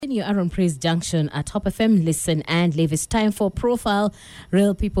You are on Praise Junction at Top FM. Listen and live. It's time for Profile.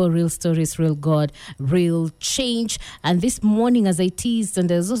 Real people, real stories, real God, real change. And this morning, as I teased,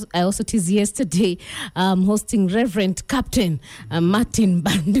 and I also teased yesterday, hosting Reverend Captain Martin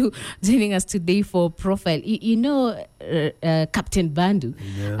Mbaadu joining us today for Profile. Captain Mbaadu,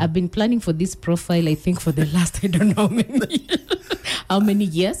 yeah. I've been planning for this profile, I think, for the last, I don't know how many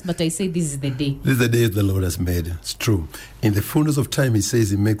years, but I say this is the day. This is the day the Lord has made. It's true. In the fullness of time, he says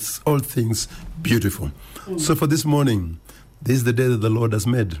he makes all things beautiful. So for this morning, this is the day that the Lord has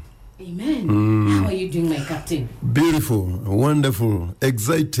made. Amen. How are you doing, my captain? Beautiful, wonderful,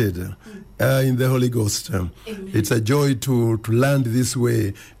 excited in the Holy Ghost. It's a joy to land this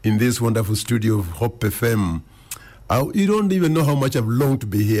way in this wonderful studio of Hope FM. You don't even know how much I've longed to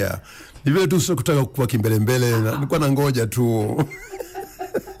be here. But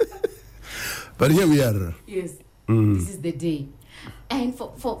here we are. Yes. This is the day. And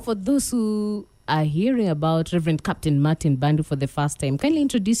for those who are hearing about Reverend Captain Martin Mbaadu for the first time, kindly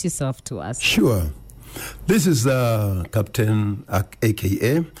introduce yourself to us. Sure. This is Captain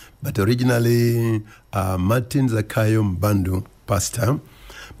AKA, but originally Martin Zakayo Mbaadu, pastor.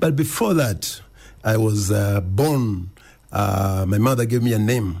 But before that, I was born. My mother gave me a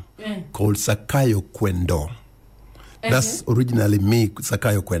name called Zakayo Kwendo. That's originally me,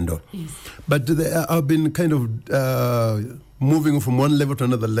 Zakayo Kwendo. Yes. But I've been kind of moving from one level to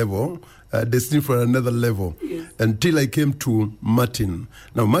another level, destined for another level, until I came to Martin.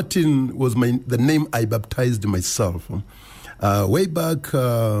 Now, Martin was the name I baptized myself. Way back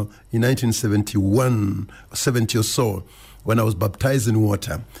in 1971, 70 or so, when I was baptized in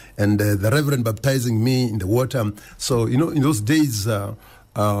water, and the Reverend baptizing me in the water. So, in those days,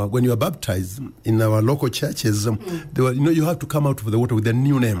 when you are baptized in our local churches, they were, you have to come out of the water with a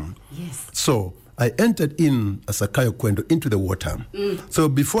new name. Yes. So I entered in as Zakayo Kwendo into the water. So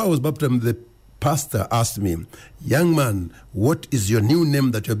before I was baptized, the pastor asked me, "Young man, what is your new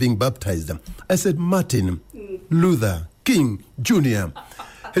name that you're being baptized?" I said, "Martin Luther King Jr."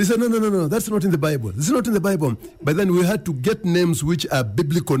 He said, no, that's not in the Bible. This is not in the Bible. But then we had to get names which are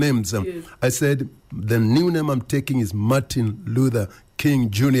biblical names. Yes. I said, the new name I'm taking is Martin Luther King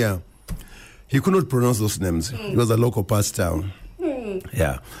Jr. He could not pronounce those names. He was a local pastor.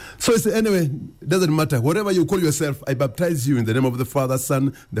 Yeah. So I said, anyway, it doesn't matter. Whatever you call yourself, I baptize you in the name of the Father,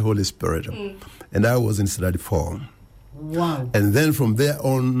 Son, the Holy Spirit. And I was in study 4. Wow. And then from there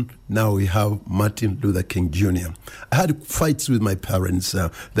on, now we have Martin Luther King Jr. I had fights with my parents.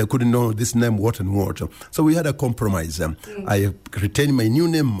 They couldn't know this name, what and what. So we had a compromise. I retained my new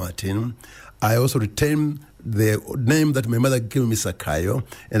name, Martin. I also retained the name that my mother gave me, Zakayo,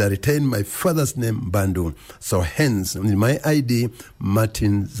 and I retained my father's name, Mbaadu. So hence, in my ID,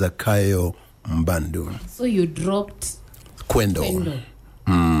 Martin Zakayo Mbaadu. So you dropped Kwendo.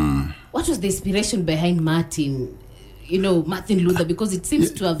 What was the inspiration behind Martin? Martin Luther, because it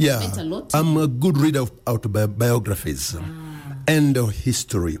seems to have meant a lot. I'm a good reader of autobiographies and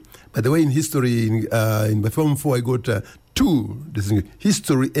history. By the way, in history, in my Form 4, I got 2,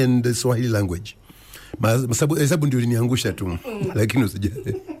 history and the Swahili language.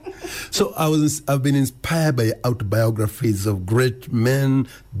 So I've been inspired by autobiographies of great men,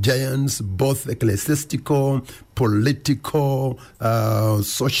 giants, both ecclesiastical, political,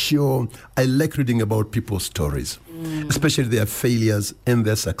 social. I like reading about people's stories, especially their failures and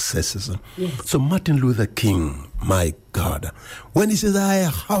their successes. Yes. So Martin Luther King, my God, when he says, I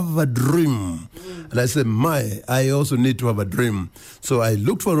have a dream, and I said, I also need to have a dream. So I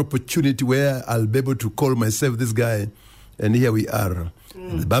looked for an opportunity where I'll be able to call myself this guy, and here we are.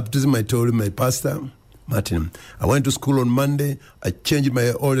 The baptism, I told my pastor, Martin, I went to school on Monday. I changed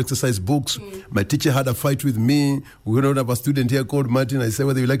my old exercise books. My teacher had a fight with me. We don't have a student here called Martin. I said,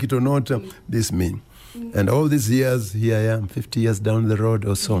 whether you like it or not, this is me. And all these years, here I am, 50 years down the road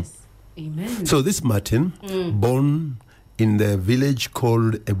or so. Yes. Amen. So this Martin, born in the village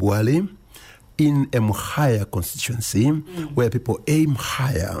called Ebwali, in a higher constituency, where people aim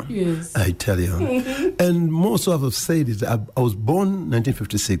higher, I tell you. And most of us have said it. I was born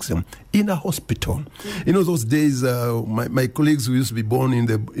 1956 in a hospital. Those days, my colleagues who used to be born in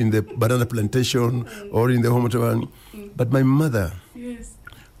the banana plantation or in the home, but my mother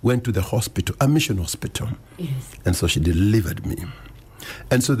went to the hospital, a mission hospital, and so she delivered me.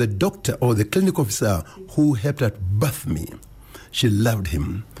 And so the doctor or the clinic officer who helped her birth me, she loved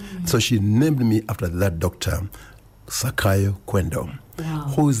him. So she named me after that doctor, Zakayo Kwendo,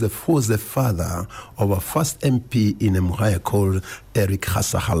 who was the father of our first MP in Emuhaya called Eric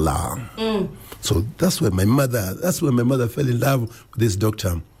Hasahala. So that's where my mother fell in love with this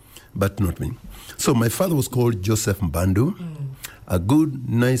doctor, but not me. So my father was called Joseph Mbaadu. a good,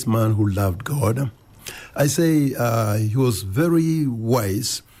 nice man who loved God. I say he was very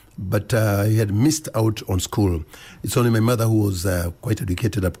wise, but he had missed out on school. It's only my mother who was quite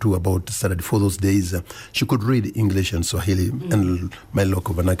educated up to about standard 4 those days. She could read English and Swahili and my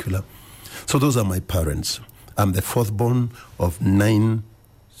local vernacular. So those are my parents. I'm the fourth born of 9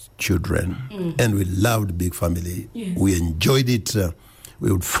 children, and we loved big family. Yes. We enjoyed it.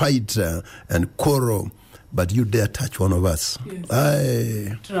 We would fight and quarrel, but you dare touch one of us,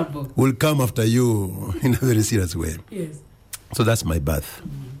 I Trouble. will come after you in a very serious way. Yes. So that's my birth.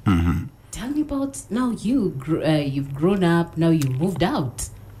 Tell me about now. You've grown up. Now you moved out.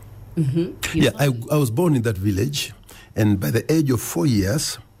 Yeah, I was born in that village, and by the age of 4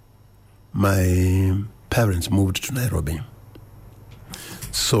 years, my parents moved to Nairobi.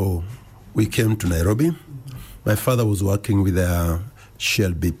 So we came to Nairobi. My father was working with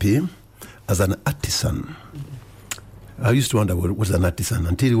Shell BP as an artisan. I used to wonder what was an artisan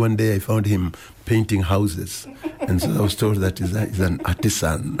until one day I found him painting houses. And so I was told that he's an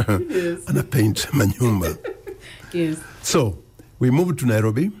artisan and a paint manyumba. Yes. So we moved to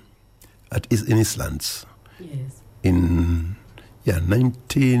Nairobi in Eastlands in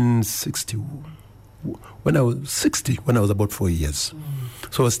 1960. When I was about 4 years.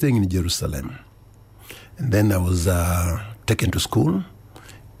 So I was staying in Jerusalem. And then I was taken to school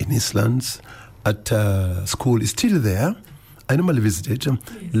in Eastlands. At school is still there. I normally visit it.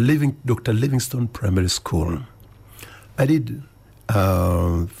 Dr. Livingstone Primary School. I did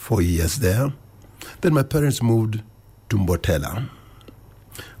 4 years there. Then my parents moved to Mbotela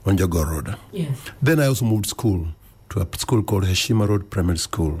on Jago Road. Yes. Then I also moved school to a school called Heshima Road Primary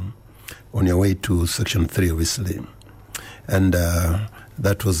School on your way to Section 3, obviously. And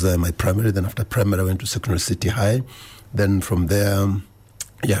that was my primary. Then after primary, I went to Secondary City High. Then from there,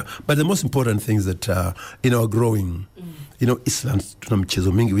 but the most important thing is that in our growing, Eastlands,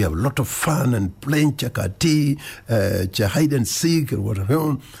 we have a lot of fun and playing chakati, hide and seek and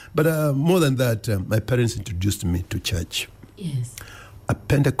whatever. But more than that, my parents introduced me to church. Yes. A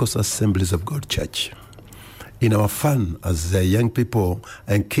Pentecostal Assemblies of God church. In our fun as young people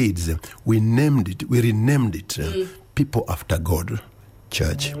and kids, we renamed it People After God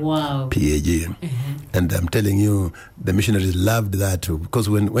Church. Wow. PAG. And I'm telling you, the missionaries loved that because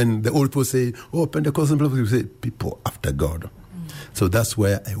when the old people say, Pentecostal people say, People After God. So that's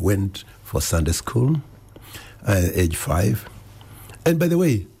where I went for Sunday school at age 5. And by the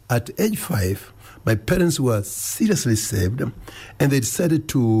way, at age 5, my parents were seriously saved and they decided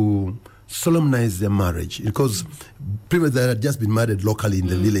to solemnize their marriage because people that had just been married locally in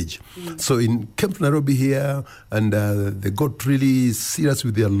the village. So came to Nairobi here and they got really serious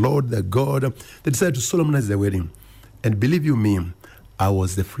with their Lord, their God. They decided to solemnize their wedding. And believe you me, I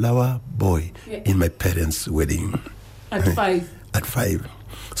was the flower boy in my parents' wedding. At 5? At 5.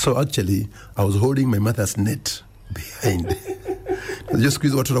 So actually, I was holding my mother's net behind. Just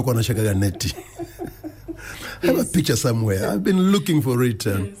squeeze what net. I have a picture somewhere. I've been looking for it.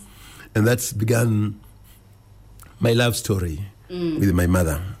 And that's began my love story with my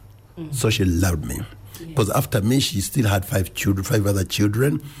mother. So she loved me. Because after me, she still had 5 other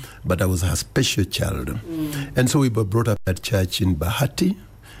children, but I was her special child. And so we were brought up at church in Bahati,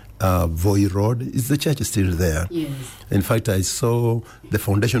 Voi Road. The church is still there. Yes. In fact, I saw the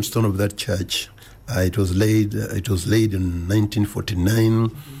foundation stone of that church. It was laid in 1949.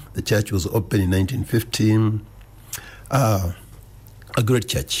 The church was opened in 1915. A great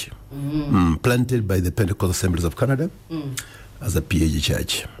church. Planted by the Pentecostal Assemblies of Canada as a PAG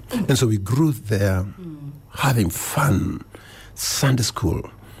church. And so we grew there having fun, Sunday school,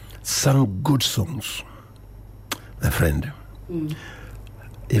 sang good songs. My friend,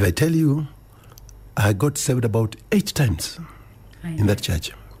 if I tell you, I got saved about 8 times in that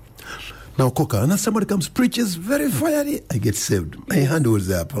church. Now, Coca, and somebody comes, preaches very fiery, I get saved. My hand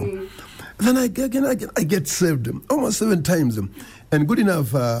was up. Then I get saved almost 7 times. And good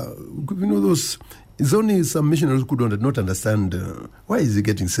enough, those, it's only some missionaries who could not understand why is he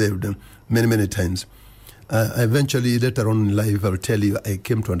getting saved many, many times. Eventually, later on in life, I'll tell you, I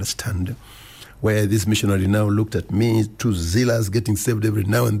came to understand where this missionary now looked at me, too zealous, getting saved every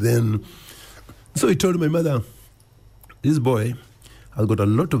now and then. So he told my mother, this boy has got a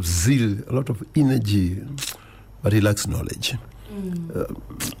lot of zeal, a lot of energy, but he lacks knowledge.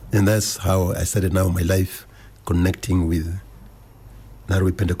 And that's how I started now my life connecting with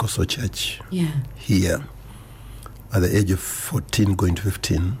Nairobi Pentecostal Church here at the age of 14 going to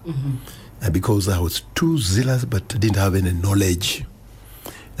 15. And because I was too zealous but didn't have any knowledge.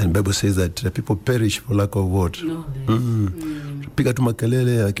 And the Bible says that people perish for lack of what? Knowledge. Piga tu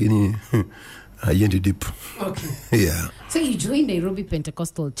makelele lakini Yendi Deep. Okay. Yeah. So you join Nairobi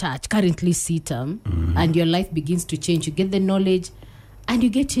Pentecostal Church, currently CTAM, and your life begins to change. You get the knowledge and you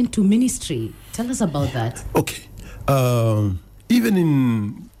get into ministry. Tell us about that. Okay. Even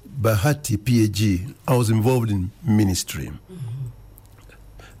in Bahati PAG, I was involved in ministry.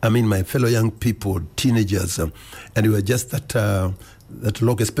 I mean, my fellow young people, teenagers, and we were just that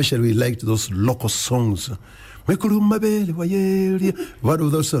local, especially we liked those local songs. What of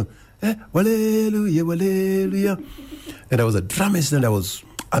those songs? Hallelujah, hallelujah. And I was a drummist, and I was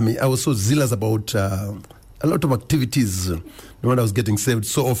so zealous about a lot of activities when I was getting saved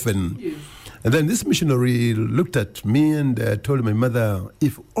so often. Yes. And then this missionary looked at me and told my mother,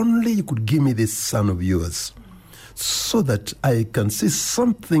 if only you could give me this son of yours, so that I can see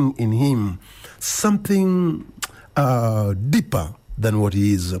something in him, something deeper than what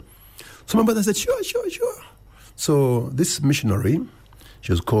he is. So my mother said, sure. So this missionary,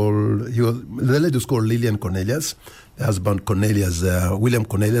 the lady was called Lillian Cornelius, the husband Cornelius, William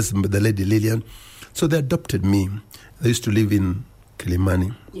Cornelius, the lady Lillian. So they adopted me. They used to live in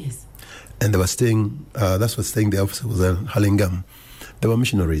Kilimani. Yes. And they were staying, the office was in Hurlingham. They were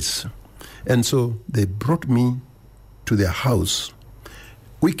missionaries. And so they brought me to their house.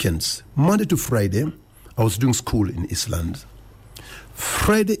 Weekends, Monday to Friday, I was doing school in Eastland.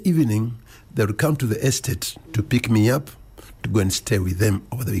 Friday evening, they would come to the estate to pick me up, to go and stay with them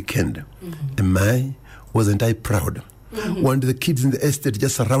over the weekend. And wasn't I proud? One of the kids in the estate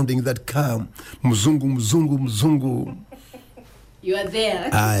just surrounding that car, mzungu. You are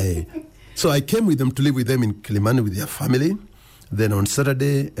there. So I came with them to live with them in Kilimani with their family. Then on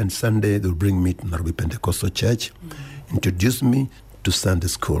Saturday and Sunday, they would bring me to Nairobi Pentecostal Church, introduce me to Sunday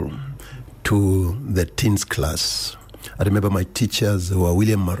school, to the teens class. I remember my teachers were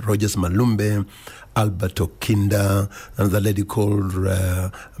William Rogers Malumbe, Albert Okinda, another lady called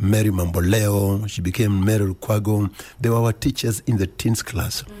Mary Mamboleo. She became Mary Kwago. They were our teachers in the teens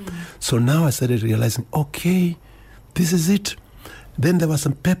class. So now I started realizing, okay, this is it. Then there were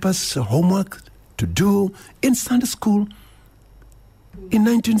some papers, homework to do in Sunday school. In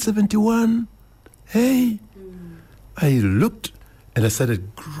 1971, I looked and I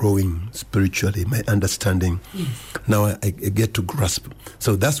started growing spiritually, my understanding. Yes. Now I get to grasp.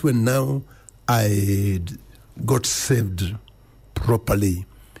 So that's when now I got saved properly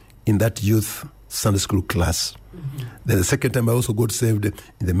in that youth Sunday school class. Then the second time I also got saved in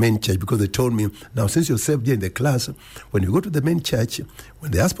the main church, because they told me, now since you're saved here in the class, when you go to the main church,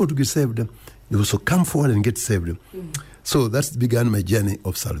 when they ask you to get saved, you also come forward and get saved. So that's began my journey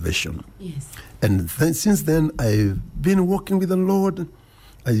of salvation. Yes. And then, since then, I've been walking with the Lord.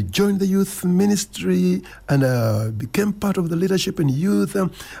 I joined the youth ministry and became part of the leadership in youth.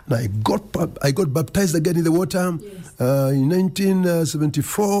 And I got baptized again in the water in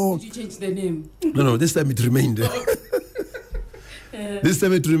 1974. Did you change the name? No, this time it remained. This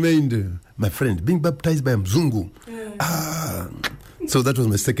time it remained, my friend, being baptized by Mzungu. So that was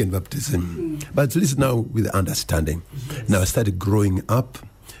my second baptism. But at least now with understanding. Yes. Now I started growing up,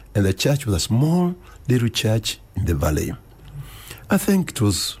 and the church was a small little church in the valley. I think it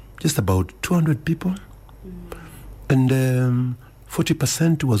was just about 200 people, and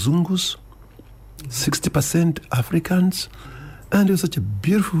 40% were Zungus, 60% Africans, and it was such a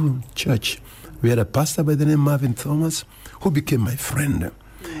beautiful church. We had a pastor by the name Marvin Thomas, who became my friend.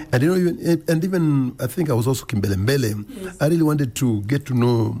 And even I think I was also Kimbelembele. Yes. I really wanted to get to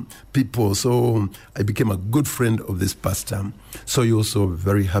know people, so I became a good friend of this pastor. So he was also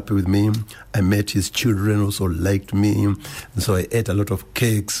very happy with me. I met his children, also liked me. And so I ate a lot of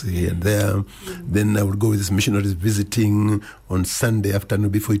cakes here and there. Then I would go with his missionaries visiting on Sunday afternoon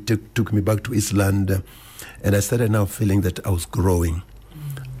before he took me back to Eastland. And I started now feeling that I was growing.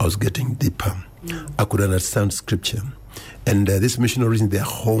 I was getting deeper. I could understand scripture. And these missionaries in their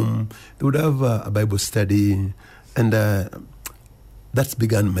home, they would have a Bible study. And that's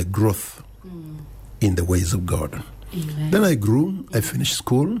began my growth in the ways of God. Amen. Then I grew. I finished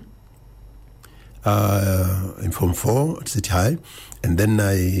school in Form 4 at City High. And then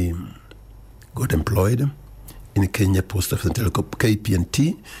I got employed in Kenya Post Office and Telecom,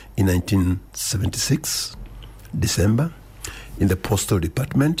 KPNT, in 1976, December, in the Postal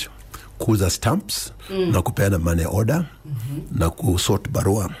Department. Kuuza stamps, na kupeana money order, na kusort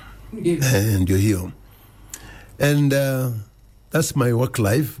barua. And you're here. And that's my work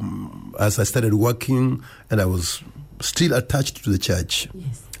life. As I started working, and I was still attached to the church.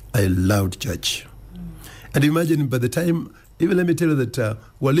 Yes. I loved church. And imagine by the time, even let me tell you that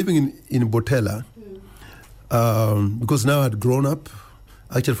we're living in Botella, because now I'd grown up.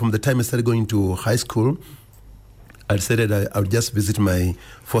 Actually, from the time I started going to high school, I decided I would just visit my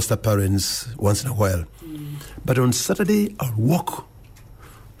foster parents once in a while. But on Saturday, I'll walk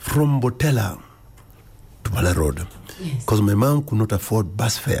from Botella to Bala Road because my mom could not afford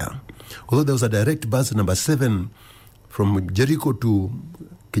bus fare. Although there was a direct bus number 7 from Jericho to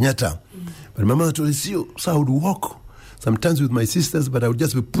Kenyatta. But my mom told me, so I would walk sometimes with my sisters, but I would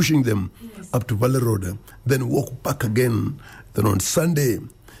just be pushing them up to Valley Road, then walk back again. Then on Sunday,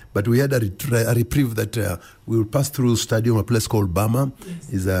 but we had a reprieve that we would pass through stadium, a place called Bama.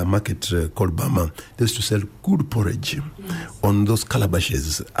 Is a market called Bama. They used to sell good porridge on those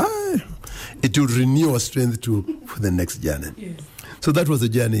calabashes. It would renew our strength for the next journey. So that was the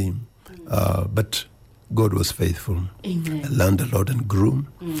journey, but God was faithful. Amen. I learned a lot and grew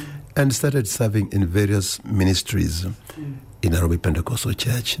and started serving in various ministries in Nairobi Pentecostal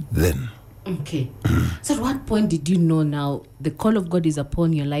Church then. Okay. So at what point did you know now the call of God is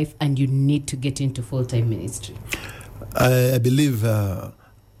upon your life and you need to get into full-time ministry? I believe,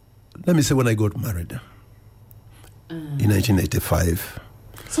 let me say when I got married in 1985.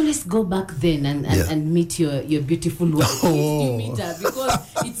 So let's go back then and meet your beautiful wife. When did you meet her? Because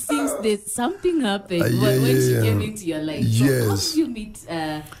it seems that something happened when she came into your life. So how did you meet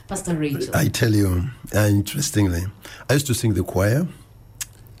Pastor Rachel? I tell you, interestingly, I used to sing the choir,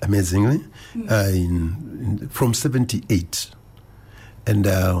 amazingly, from 78. And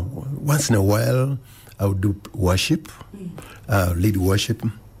once in a while, I would do worship, lead worship.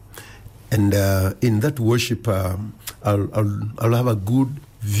 And in that worship, I'll have a good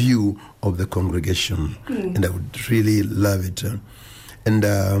view of the congregation, and I would really love it. And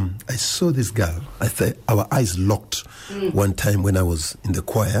I saw this girl. I thought our eyes locked one time when I was in the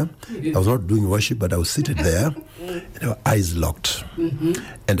choir. I was not doing worship, but I was seated there, and our eyes locked.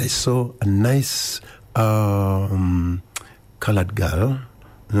 And I saw a nice colored girl,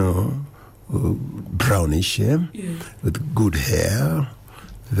 brownish, with good hair.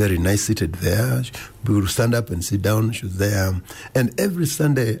 Very nice, seated there. We would stand up and sit down. She was there. And every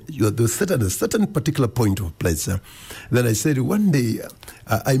Sunday, there was a certain particular point of place. Then I said, one day,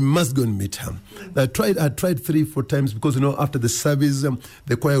 I must go and meet her. I tried 3-4 times because, after the service,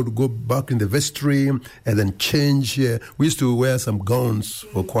 the choir would go back in the vestry and then change. We used to wear some gowns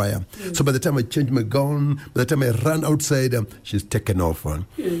for choir. So by the time I changed my gown, by the time I ran outside, she's taken off.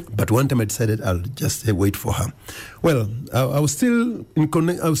 But one time I decided I'll just wait for her. Well, I was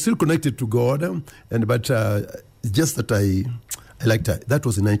still connected to God, but just that I liked her. That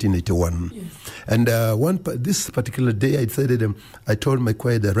was in 1981. And this particular day, I decided, I told my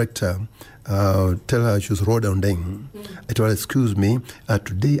choir director, tell her she was Rhoda Ondeng. I told her, excuse me,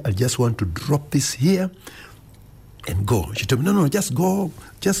 today I just want to drop this here and go. She told me, no, just go.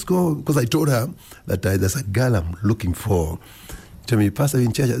 Because I told her that there's a girl I'm looking for. Tell me, Pastor, you're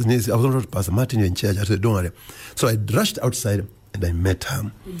in church. I was not Pastor Martin, you're in church. I said, don't worry. So I rushed outside and I met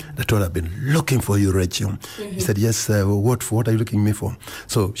her. I told her, I've been looking for you, Rachel. He said, yes, what are you looking me for?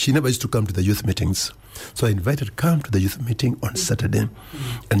 So she never used to come to the youth meetings. So I invited her to come to the youth meeting on Saturday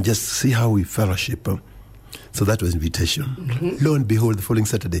and just see how we fellowship. So that was invitation. Lo and behold, the following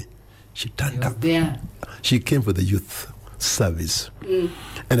Saturday, she turned up. There. She came for the youth service.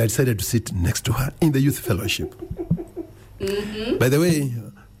 And I decided to sit next to her in the youth fellowship. By the way,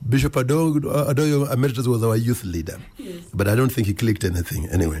 Bishop Adoyo Emeritus was our youth leader, but I don't think he clicked anything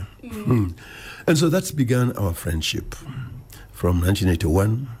anyway. And so that's began our friendship from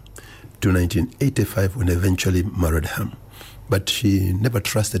 1981 to 1985 when I eventually married her. But she never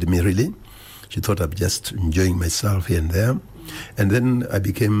trusted me really. She thought I'm just enjoying myself here and there. And then I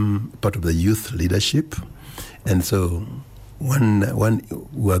became part of the youth leadership. And so one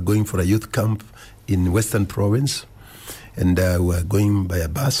we were going for a youth camp in Western Province. And we were going by a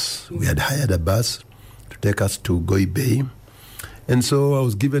bus. We had hired a bus to take us to Goi Bay. And so I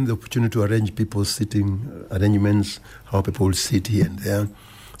was given the opportunity to arrange people's sitting arrangements, how people would sit here and there.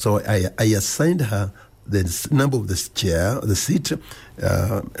 So I assigned her the number of the seat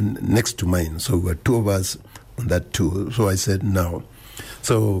next to mine. So we were 2 of us on that too. So I said, now.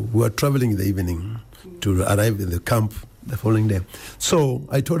 So we were traveling in the evening to arrive in the camp the following day. So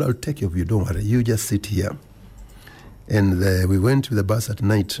I told her, I'll take care of you, don't worry. You just sit here. And we went with the bus at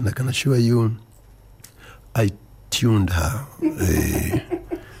night, and I can assure you, I tuned her.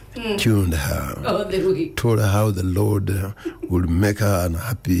 Tuned her. Told her how the Lord would make her a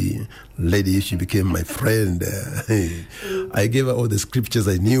happy lady. She became my friend. I gave her all the scriptures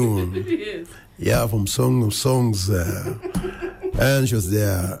I knew. From Song of Songs. And she was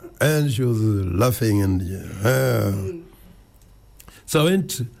there. And she was laughing. And so I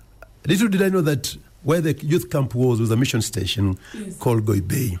went. Little did I know that where the youth camp was a mission station called Goi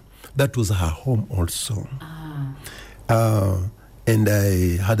Bay. That was her home also. And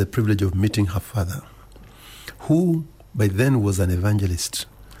I had the privilege of meeting her father, who by then was an evangelist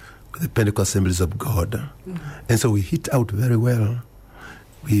with the Pentecostal Assemblies of God. And so we hit out very well.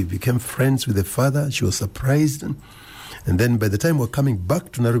 We became friends with the father. She was surprised. And then by the time we were coming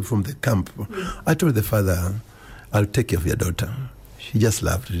back to Nairobi from the camp, I told the father, I'll take care of your daughter. He just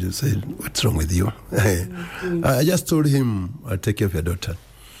laughed. He said, what's wrong with you? I just told him, I'll take care of your daughter.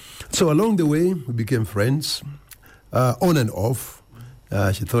 So along the way, we became friends, on and off.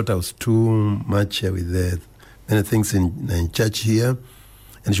 She thought I was too much with many things in church here.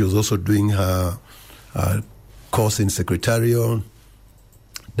 And she was also doing her course in secretarial.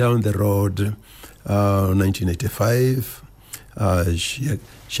 Down the road, 1985,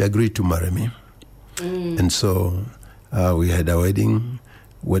 she agreed to marry me. And so we had a wedding,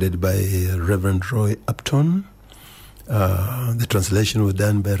 wedded by Reverend Roy Upton. The translation was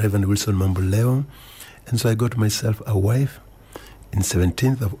done by Reverend Wilson Mambuleo. And so I got myself a wife in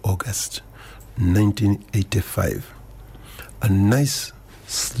 17th of August, 1985. A nice,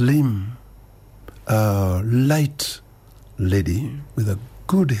 slim, light lady with a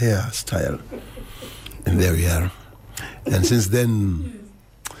good hairstyle. And there we are. And since then,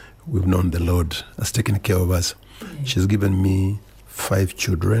 we've known the Lord has taken care of us. She's given me 5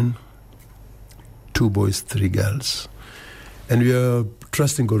 children, 2 boys, 3 girls. And we are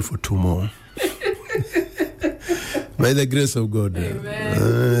trusting God for 2 more. By the grace of God, they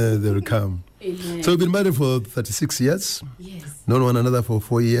will come. Amen. So we've been married for 36 years. Yes. Known one another for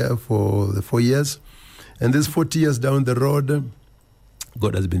 4 years. And this 40 years down the road,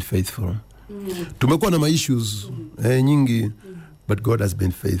 God has been faithful. Tumekuwa na ma issues nyingi, but God has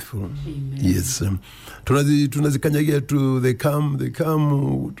been faithful. Amen. Yes. Tunazikanyagia tu, they come,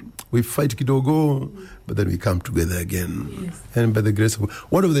 we fight kidogo, but then we come together again. Yes. And by the grace of God,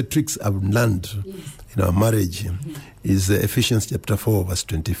 one of the tricks I've learned in our marriage is Ephesians chapter 4, verse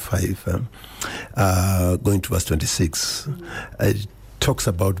 25, going to verse 26. It talks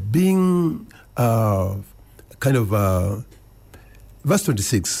about being verse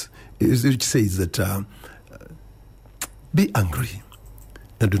 26, which says that be angry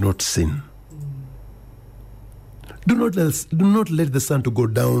and do not sin. Do not let the sun to go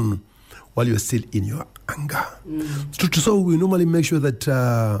down while you are still in your anger. So we normally make sure that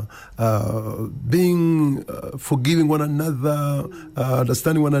being forgiving one another,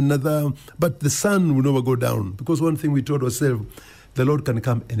 understanding one another, but the sun will never go down, because one thing we told ourselves, the Lord can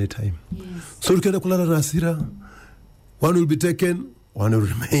come anytime. Yes. So we can kulala na hasira. One will be taken, one will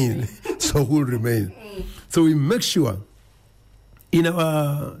remain. So who will remain? So we make sure in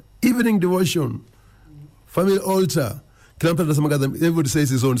our evening devotion, family altar, everybody says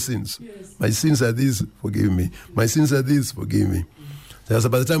his own sins. Yes. My sins are these, forgive me. My sins are these, forgive me. So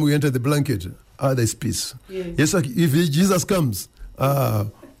by the time we enter the blanket, there's peace. Yes, if Jesus comes,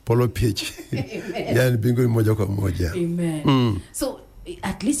 Polo Page. Amen. So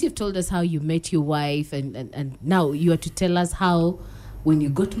at least you've told us how you met your wife, and now you are to tell us how, when you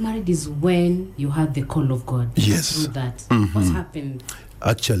got married, is when you had the call of God. Yes. Through that. What happened?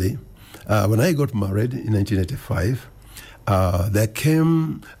 Actually, when I got married in 1985, I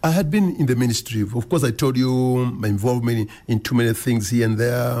had been in the ministry. Of course, I told you my involvement in too many things here and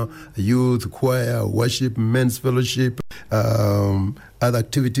there: youth, choir, worship, men's fellowship, other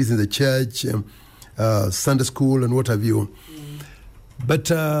activities in the church, Sunday school, and what have you.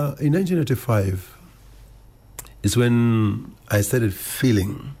 But in 1985 is when I started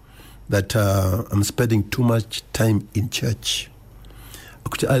feeling that I'm spending too much time in church.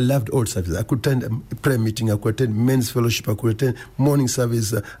 I loved all services. I could attend a prayer meeting, I could attend men's fellowship, I could attend morning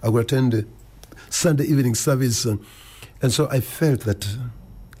service, I could attend Sunday evening service. And so I felt that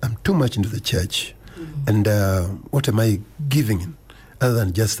I'm too much into the church. And what am I giving other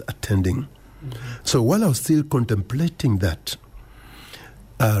than just attending? So while I was still contemplating that,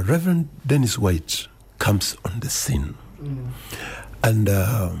 Reverend Dennis White comes on the scene. And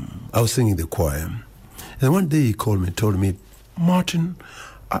I was singing the choir. And one day he called me and told me, Martin,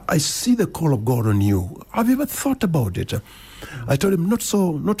 I see the call of God on you. Have you ever thought about it? I told him, not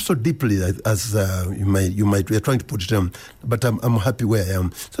so deeply as you might. We are trying to put it but I'm happy where I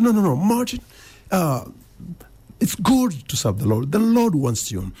am. So no, Martin. It's good to serve the Lord. The Lord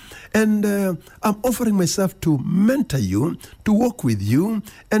wants you, and I'm offering myself to mentor you, to walk with you,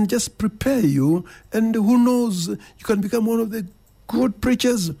 and just prepare you. And who knows, you can become one of the good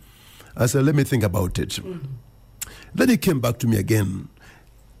preachers. I said, let me think about it. Then he came back to me again.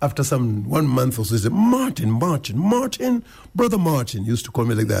 After 1 month or so, he said, Martin, Brother Martin, used to call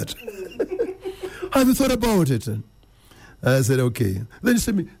me like that. Have you thought about it? I said, okay.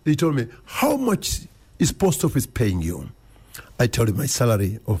 Then he told me, how much is post office paying you? I told him my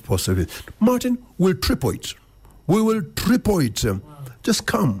salary of post office. Martin, we'll triple it. We will triple it. Just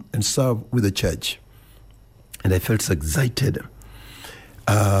come and serve with the church. And I felt so excited.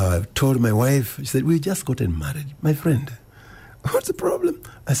 I told my wife, she said, we just gotten married. My friend, what's the problem?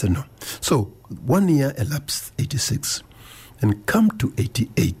 I said, no. So 1 year elapsed, 86. And come to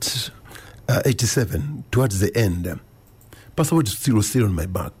 87, towards the end, Pastor Wood was still on my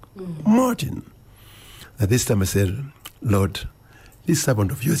back. Martin. At this time I said, Lord, this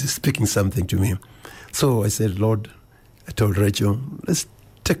servant of yours is speaking something to me. So I said, Lord, I told Rachel, let's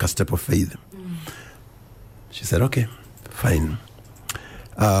take a step of faith. She said, okay, fine.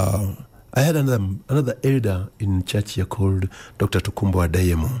 I had another elder in church here called Dr. Tukumbo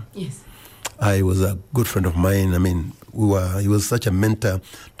Adeyemo. Yes. He was a good friend of mine. I mean, he was such a mentor.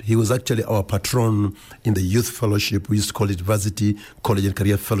 He was actually our patron in the youth fellowship. We used to call it Varsity College and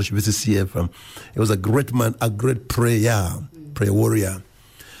Career Fellowship, VCCF. He was a great man, a great prayer warrior.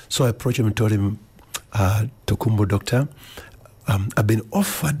 So I approached him and told him, Tukumbo, doctor, I've been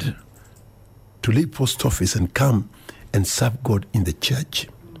offered to leave post office and come and serve God in the church.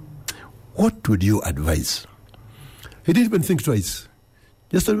 What would you advise? He didn't even think twice.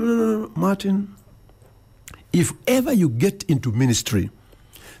 Just said, no, Martin, if ever you get into ministry,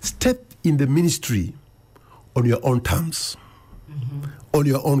 step in the ministry on your own terms, on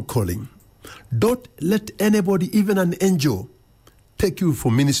your own calling. Don't let anybody, even an angel, take you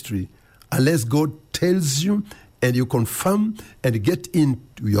for ministry unless God tells you and you confirm and get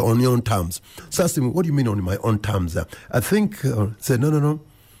into your own terms. So I asked him, what do you mean on my own terms? I think, said, no,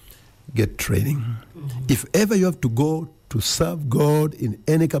 get training. If ever you have to go to serve God in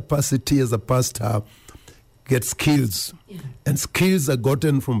any capacity as a pastor, get skills. Yeah. And skills are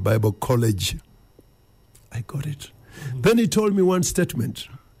gotten from Bible college. I got it. Then he told me one statement.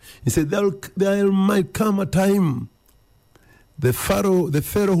 He said, there might come a time the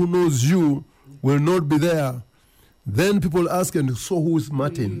Pharaoh who knows you will not be there. Then people ask, and so who is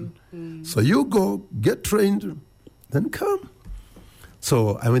Martin? So you go, get trained, then come.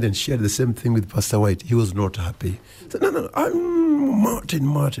 So I went and shared the same thing with Pastor White. He was not happy. He said, no, I'm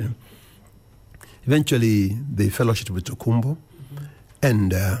Martin. Eventually, they fellowshiped with Tukumbo,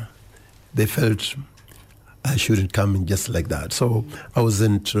 and they felt I shouldn't come in just like that. So I was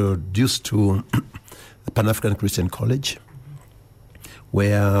introduced to the Pan-African Christian College,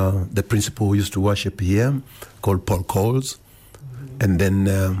 where the principal used to worship here, called Paul Coles. And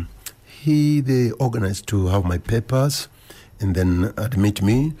then they organized to have my papers and then admit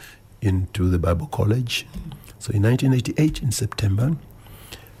me into the Bible College. So in 1988, in September,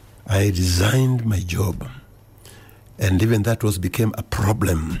 I resigned my job. And even that became a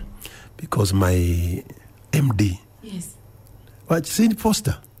problem because my MD, but seen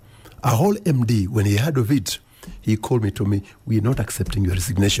poster, a whole MD, when he heard of it, he called me, told me, we are not accepting your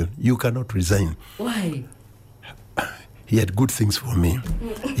resignation. You cannot resign. Why? He had good things for me.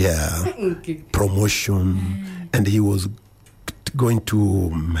 Yeah. Promotion. And he was going to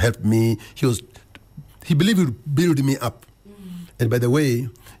help me. He believed he would build me up. And by the way,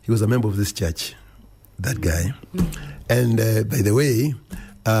 he was a member of this church, that guy. And by the way,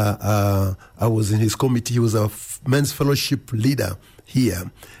 I was in his committee. He was a men's fellowship leader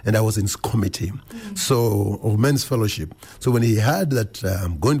here, and I was in his committee, so of men's fellowship. So when he heard that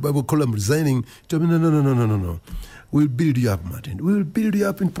I'm going to Bible college, I'm resigning, he told me, no. We'll build you up, Martin. We'll build you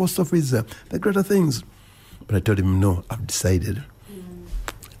up in post office, the greater things. But I told him, no, I've decided.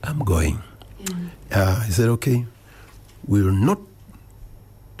 I'm going. He said, okay, we will not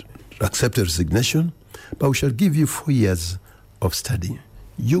accept a resignation, but we shall give you 4 years of study.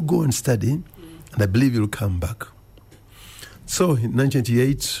 You go and study, and I believe you'll come back. So in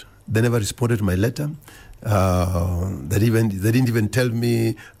 1988, they never responded to my letter. They didn't even tell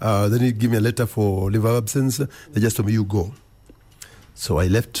me, they didn't give me a letter for leave of absence. They just told me, you go. So I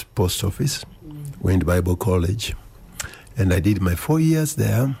left post office, went to Bible college, and I did my 4 years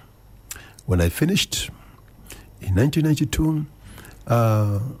there. When I finished in 1992,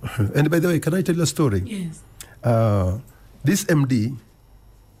 and by the way, can I tell you a story? Yes. This MD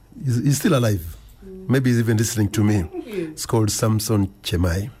is still alive. Maybe he's even listening to me. It's called Samson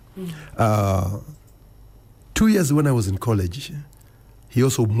Chemai. 2 years when I was in college, he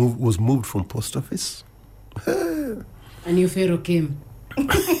also was moved from post office. And your Pharaoh came.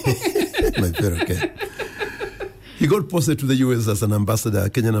 My Pharaoh came. He got posted to the US as an ambassador,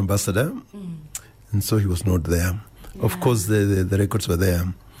 Kenyan ambassador, and so he was not there. Yeah. Of course, the records were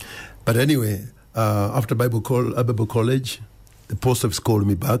there. But anyway, after Bible college, the post office called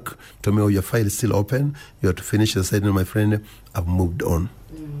me back, told me, your file is still open. You have to finish. I said, no, my friend, I've moved on.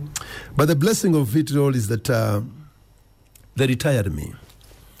 But the blessing of it all is that they retired me.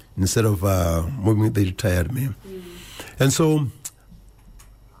 Instead of moving, they retired me. And so,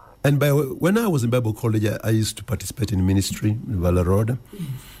 when I was in Bible college, I used to participate in ministry in Valley Road.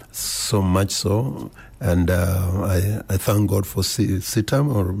 So much so. And I thank God for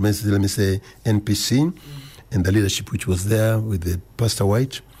CITAM, or let me say NPC, and the leadership which was there with the Pastor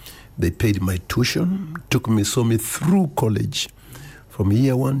White. They paid my tuition, saw me through college from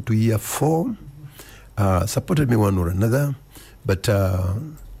year 1 to year 4, supported me one or another, but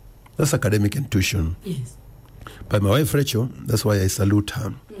that's academic and tuition. Yes. But my wife Rachel, that's why I salute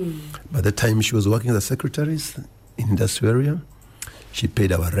her. By the time she was working as a secretary in industrial area, she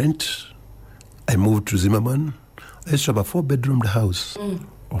paid our rent. I moved to Zimmerman. I used to have a 4-bedroomed house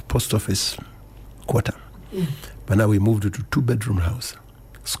or post office quarter. But now we moved to 2-bedroom house.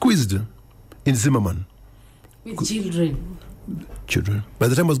 Squeezed in Zimmerman. With children. By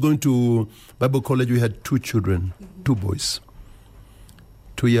the time I was going to Bible college, we had 2 children, 2 boys.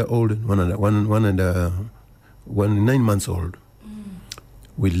 2-year-old, one 9 months old.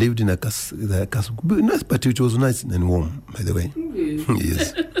 We lived in a castle, nice, but it was nice and warm, by the way.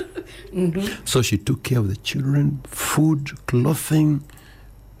 Yes. So she took care of the children, food, clothing,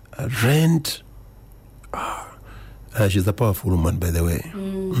 rent. She's a powerful woman, by the way.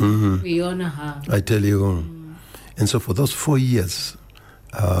 We honor her. I tell you. And so for those 4 years,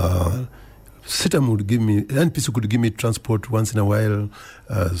 CITAM would give me, NPC could give me transport once in a while,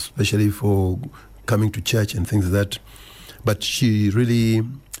 especially for coming to church and things like that. But she really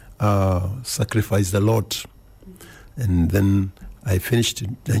sacrificed a lot. And then I finished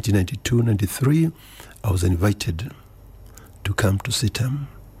in 1992, 93. I was invited to come to CITAM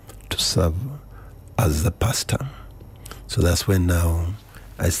to serve as the pastor. So that's when now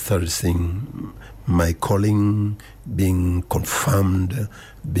I started seeing my calling being confirmed,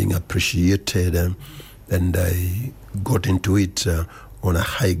 being appreciated, and I got into it on a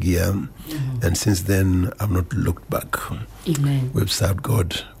high gear. And since then, I've not looked back. Amen. We've served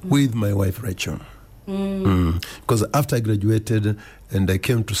God with my wife, Rachel. Because after I graduated and I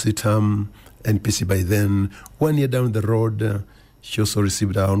came to CITAM, NPC by then, 1 year down the road, she also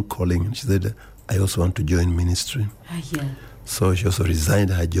received her own calling. She said, I also want to join ministry. So she also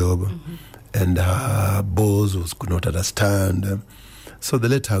resigned her job, and her boss could not understand. So they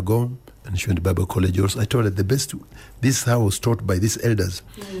let her go, and she went to Bible college also. I told her this is how I was taught by these elders.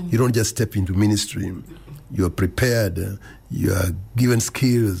 You don't just step into ministry. You are prepared. You are given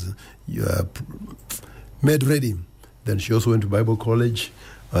skills. You are made ready. Then she also went to Bible college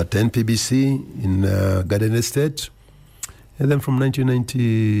at NPBC in Garden Estate. And then from after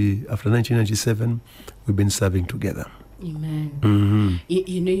 1997, we've been serving together. Amen.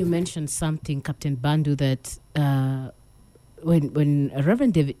 You mentioned something, Captain Mbaadu, that when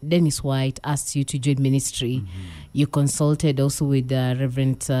Reverend Dennis White asked you to join ministry, you consulted also with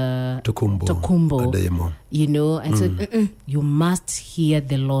Reverend Tokumbo, and said, you must hear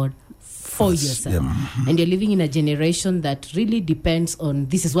the Lord for yourself. And you're living in a generation that really depends on,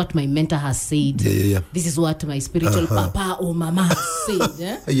 this is what my mentor has said. This is what my spiritual papa or mama has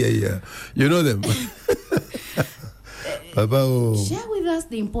said. You know them. Share with us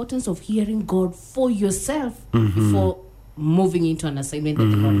the importance of hearing God for yourself before moving into an assignment that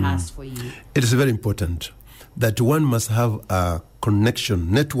the Lord has for you. It is very important that one must have a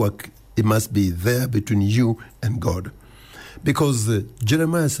connection, network. It must be there between you and God. Because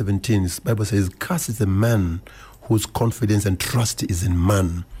Jeremiah 17, the Bible says, cursed is the man whose confidence and trust is in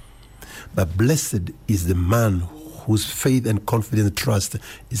man. But blessed is the man whose faith and confidence and trust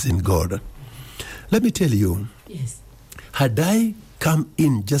is in God. Let me tell you, had I come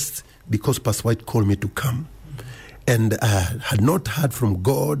in just because Pastor White called me to come, and I had not heard from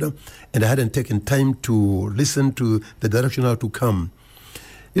God, and I hadn't taken time to listen to the direction how to come,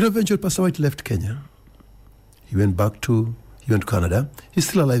 eventually Pastor White left Kenya. He went to Canada. He's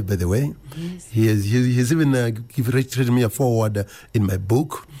still alive, by the way. He's even written me a foreword in my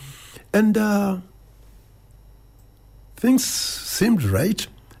book. And things seemed right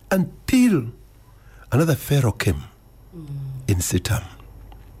until another Pharaoh came in CITAM.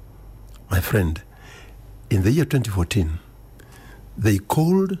 My friend, in the year 2014, they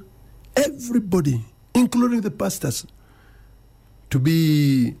called everybody, including the pastors, to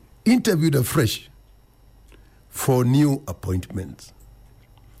be interviewed afresh for new appointments.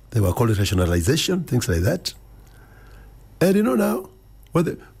 They were called rationalization, things like that. And now, when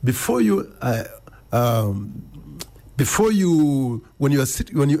you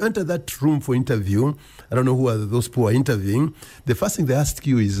enter that room for interview, I don't know who are those people who are interviewing, the first thing they ask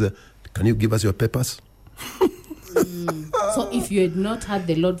you is, can you give us your papers? So if you had not had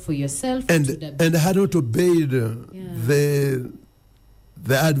the Lord for yourself, and had not obeyed the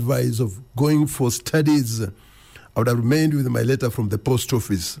advice of going for studies, I would have remained with my letter from the post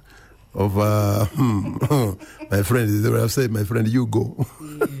office of my friend. They would have said, my friend, you go.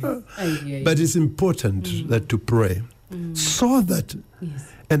 But it's important that to pray so that,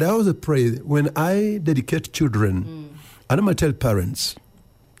 and I also pray when I dedicate children, and I'm going to tell parents,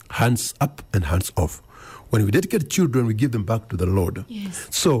 hands up and hands off. When we dedicate children, we give them back to the Lord. Yes.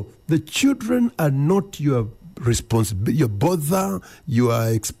 So the children are not your responsibility, your bother, your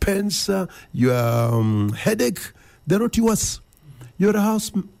expense, your headache. They're not yours. You're a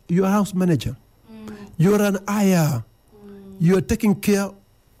house manager. You're an ayah. You're taking care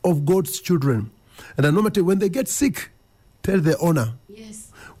of God's children. And no matter when they get sick, tell the owner.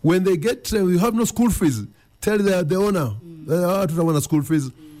 Yes. When they get, you have no school fees, tell the owner. I don't want school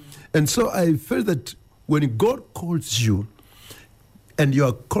fees. And so I felt that when God calls you and you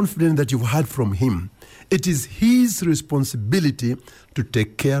are confident that you've heard from Him, it is His responsibility to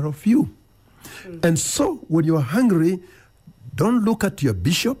take care of you. And so when you are hungry, don't look at your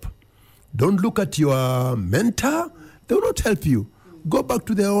bishop, don't look at your mentor. They will not help you. Go back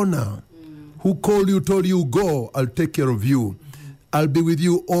to the owner who called you, told you, go, I'll take care of you. I'll be with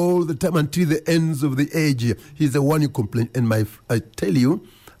you all the time until the ends of the age. He's the one you complain. And I tell you,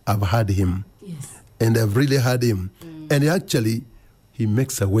 I've had him. Yes. And I've really had him. And actually, he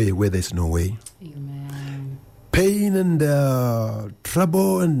makes a way where there's no way. Amen. Pain and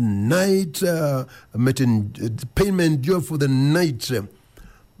trouble and night, pain may endure for the night.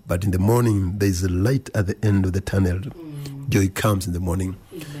 But in the morning, there's a light at the end of the tunnel. Joy comes in the morning.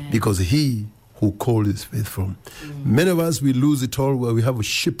 Amen. Because he who called is faithful. Many of us, we lose it all where we have a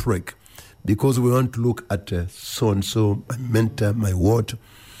shipwreck because we want to look at so-and-so, my mentor, my what,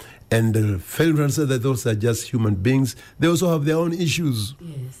 and fail to understand that those are just human beings. They also have their own issues.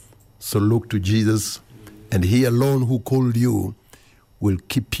 Yes. So look to Jesus, and He alone who called you will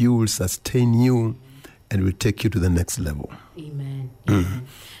keep you, will sustain you, and will take you to the next level. Amen. Amen.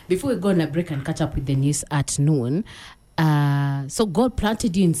 Before we go on a break and catch up with the news at noon, so God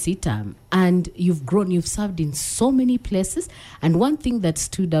planted you in CITAM, and you've grown, you've served in so many places. And one thing that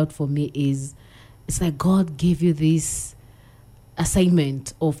stood out for me is it's like God gave you this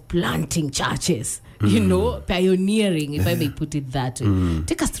assignment of planting churches, pioneering, if I may put it that way.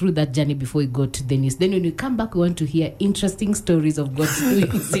 Take us through that journey before we go to the news. Then when we come back, we want to hear interesting stories of God's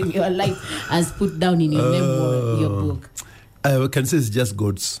doings in your life as put down in your memoir, your book. I can say it's just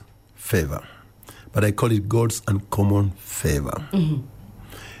God's favor, but I call it God's uncommon favor.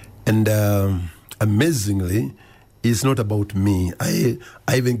 And amazingly, it's not about me. I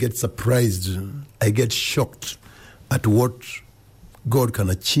even get surprised. I get shocked at what God can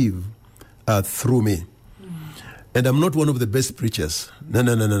achieve through me. And I'm not one of the best preachers. No.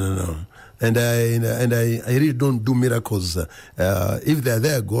 And I really don't do miracles. If they're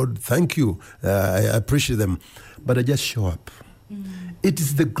there, God, thank you. I appreciate them. But I just show up. It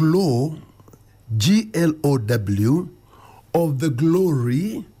is the glow, GLOW, of the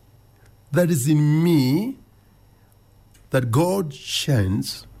glory that is in me that God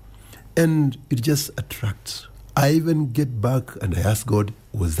shines, and it just attracts. I even get back and I ask God,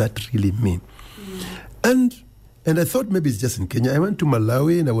 was that really me? And I thought maybe it's just in Kenya. I went to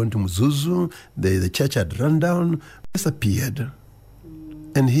Malawi and I went to Mzuzu. The church had run down, disappeared.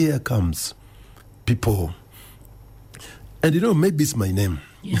 And here comes people. And maybe it's my name.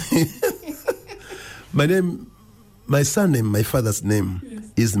 My surname, my father's name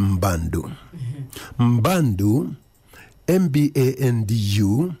is Mbaadu. Mbaadu,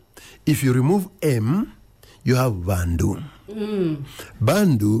 Mbandu. If you remove M, you have Vandu.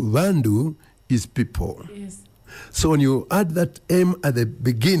 Vandu is people. Yes. So when you add that M at the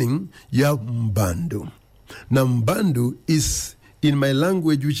beginning, you have Mbandu. Now Mbandu is, in my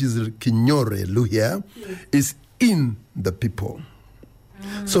language, which is Kinyore, Luhia, is in the people.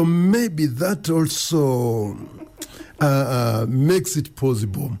 So maybe that also makes it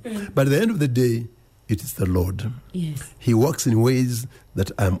possible. But at the end of the day, it is the Lord. Yes. He works in ways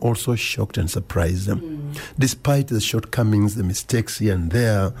that I'm also shocked and surprised. Despite the shortcomings, the mistakes here and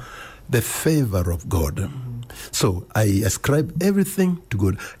there, the favor of God. So I ascribe everything to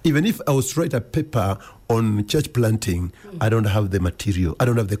God. Even if I was to write a paper on church planting, I don't have the material. I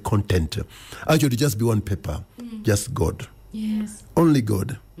don't have the content. Actually, just be one paper. Just God. Yes. Only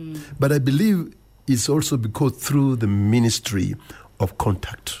God. But I believe it's also because through the ministry of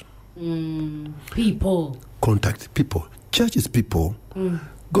contact. People. Contact people. Church is people.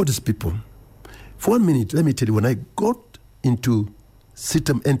 God is people. For 1 minute, let me tell you, when I got into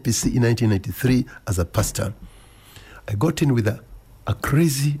CITAM NPC in 1993 as a pastor, I got in with a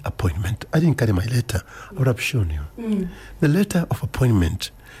crazy appointment. I didn't carry my letter. I would have shown you. The letter of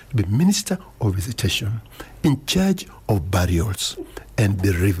appointment to be Minister of Visitation, in charge of burials and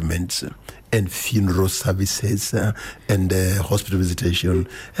bereavements and funeral services and hospital visitation.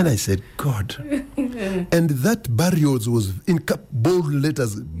 And I said, God. And that burials was in bold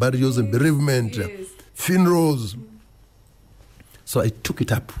letters, burials and bereavement, funerals. So I took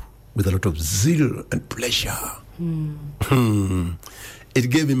it up with a lot of zeal and pleasure. It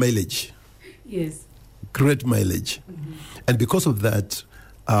gave me mileage. Yes. Great mileage. And because of that,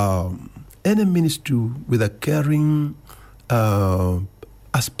 any ministry with a caring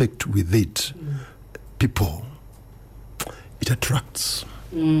aspect with it, people, it attracts.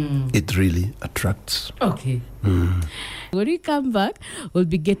 It really attracts. Okay. When we come back, we'll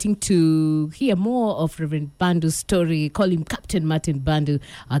be getting to hear more of Reverend Mbadu's story. Call him Captain Martin Mbaadu,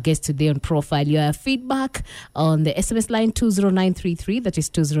 our guest today on Profile. You have feedback on the SMS line 20933. That is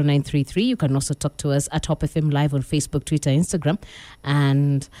 20933. You can also talk to us at Top FM Live on Facebook, Twitter, Instagram,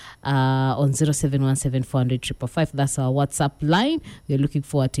 and on 0717 400 555. That's our WhatsApp line. We're looking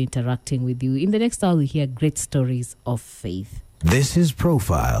forward to interacting with you. In the next hour, we'll hear great stories of faith. This is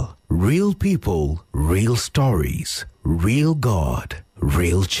Profile. Real people, real stories, real God,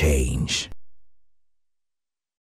 real change.